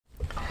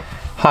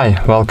Hi,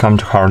 welcome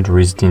to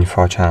Hardware's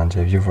Info channel,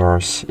 the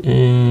viewers.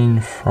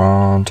 In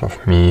front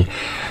of me,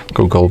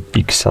 Google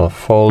Pixel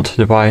Fold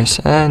device,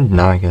 and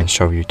now I'm going to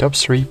show you top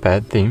 3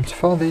 bad themes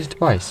for this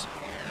device.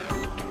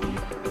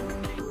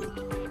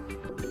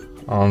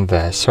 On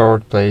the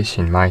third place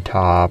in my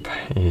top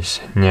is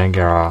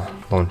Niagara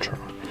Launcher.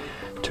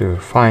 To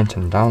find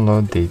and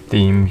download the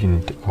theme, you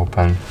need to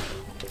open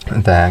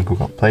the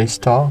Google Play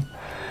Store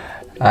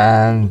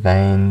and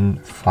then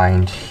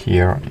find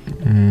here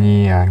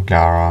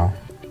Niagara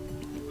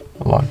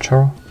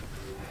Launcher.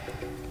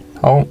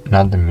 Oh,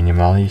 not the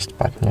minimalist,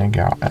 but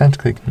Niagara, and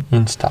click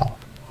install.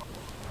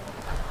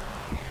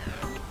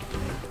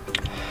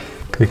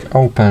 Click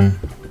open.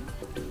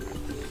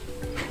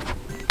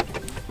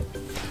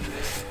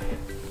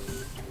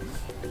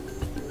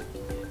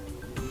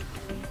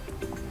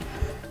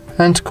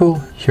 And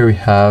cool, here we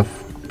have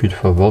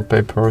beautiful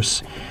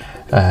wallpapers.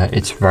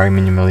 It's very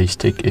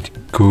minimalistic. It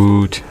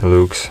good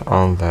looks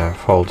on the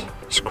Fold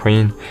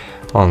screen,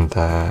 on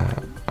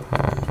the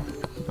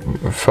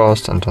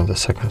first and on the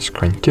second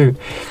screen too.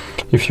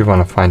 If you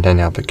want to find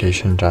any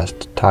application,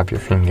 just tap your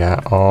finger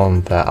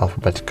on the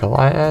alphabetical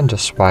line and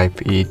just swipe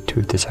it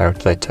to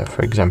desired letter.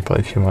 For example,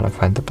 if you want to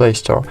find the Play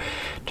Store,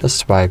 just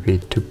swipe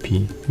it to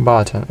P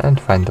button and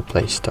find the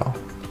Play Store.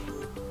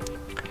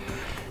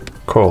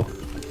 Cool.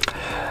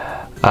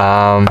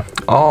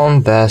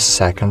 On the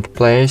second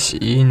place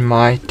in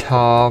my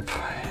top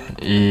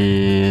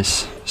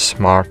is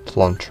Smart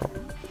Launcher.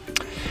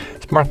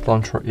 Smart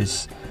Launcher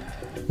is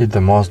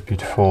the most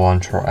beautiful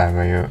launcher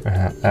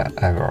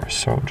ever.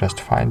 So just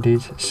find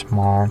it,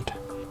 Smart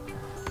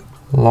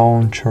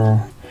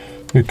Launcher.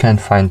 You can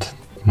find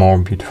more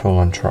beautiful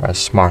launcher as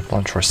Smart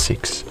Launcher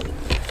 6.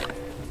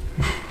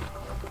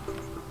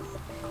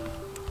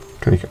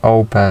 Click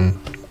open,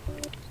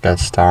 get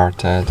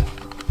started.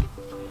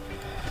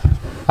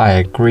 I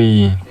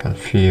agree,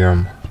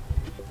 confirm,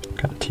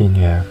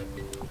 continue,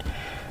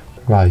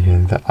 value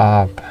in the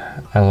app,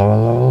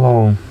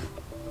 hello.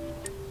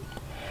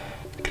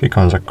 Click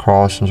on the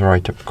cross in the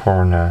right up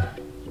corner.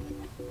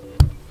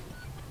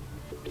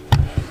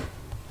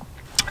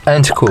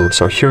 And cool,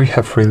 so here we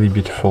have really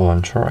beautiful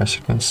launcher, as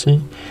you can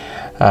see.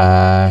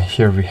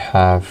 Here we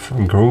have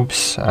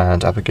groups,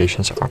 and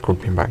applications are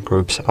grouping by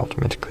groups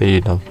automatically.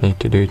 You don't need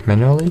to do it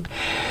manually.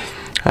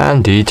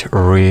 And it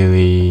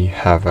really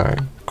have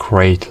a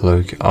great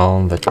look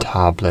on the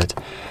tablet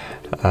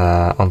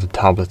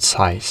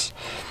size.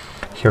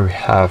 Here we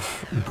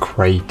have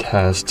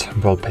greatest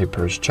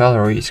wallpapers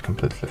gallery. It's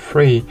completely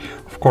free.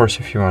 Of course,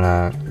 if you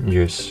wanna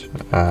use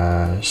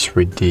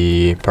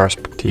 3D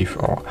perspective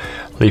or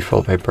leaf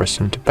wallpapers,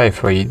 you need to pay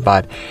for it,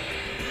 but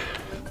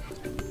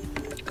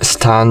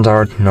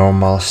standard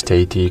normal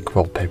static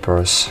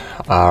wallpapers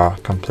are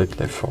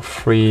completely for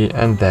free,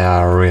 and they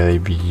are really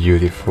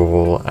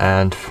beautiful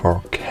and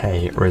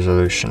 4K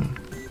resolution.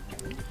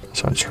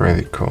 So it's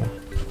really cool.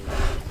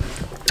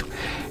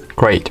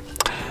 Great.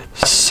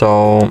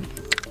 So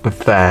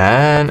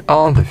then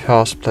on the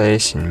first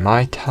place in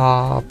my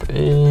top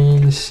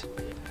is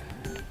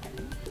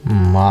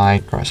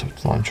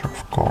Microsoft Launcher,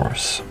 of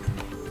course.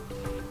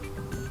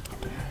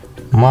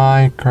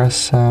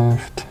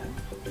 Microsoft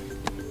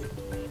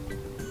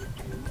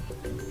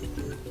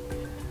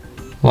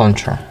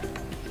Launcher.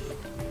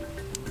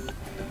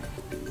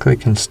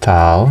 Click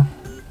install.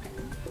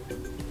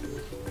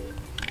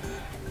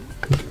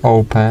 Click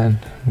open,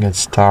 get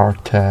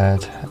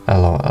started,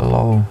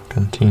 hello,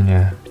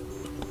 continue,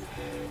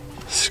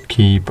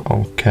 skip,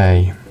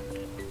 OK.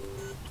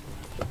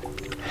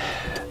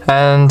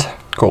 And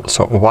cool,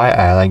 so why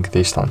I like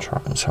this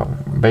launcher? So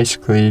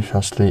basically,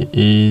 firstly,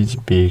 is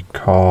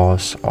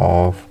because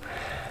of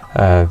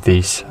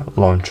these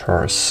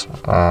launchers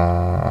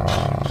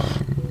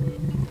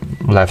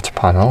left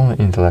panel.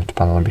 In the left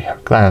panel we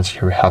have glance.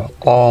 Here we have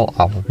all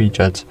our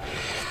widgets.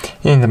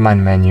 In the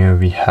main menu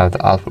we have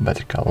the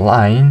alphabetical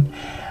line,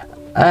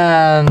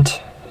 and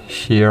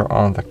here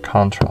on the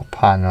control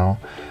panel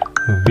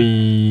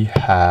we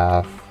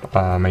have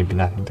maybe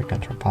not in the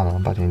control panel,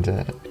 but in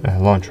the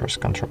launcher's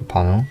control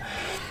panel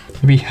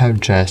we have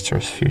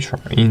gestures feature.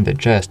 In the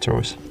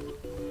gestures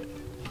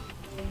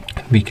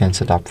we can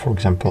set up, for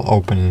example,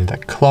 opening the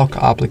clock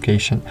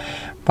application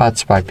by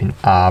swiping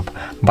up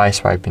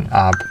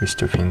with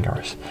 2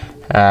 fingers,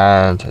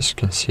 and as you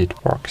can see it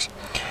works.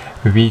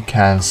 We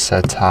can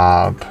set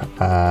up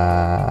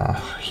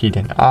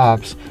hidden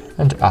apps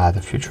and other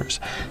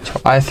features.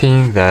 So I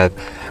think that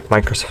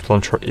Microsoft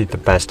Launcher is the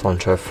best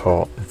launcher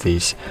for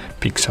this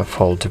Pixel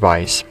Fold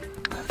device.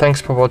 Thanks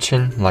for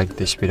watching, like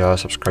this video,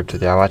 subscribe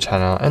to our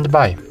channel, and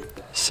bye.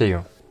 See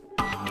you.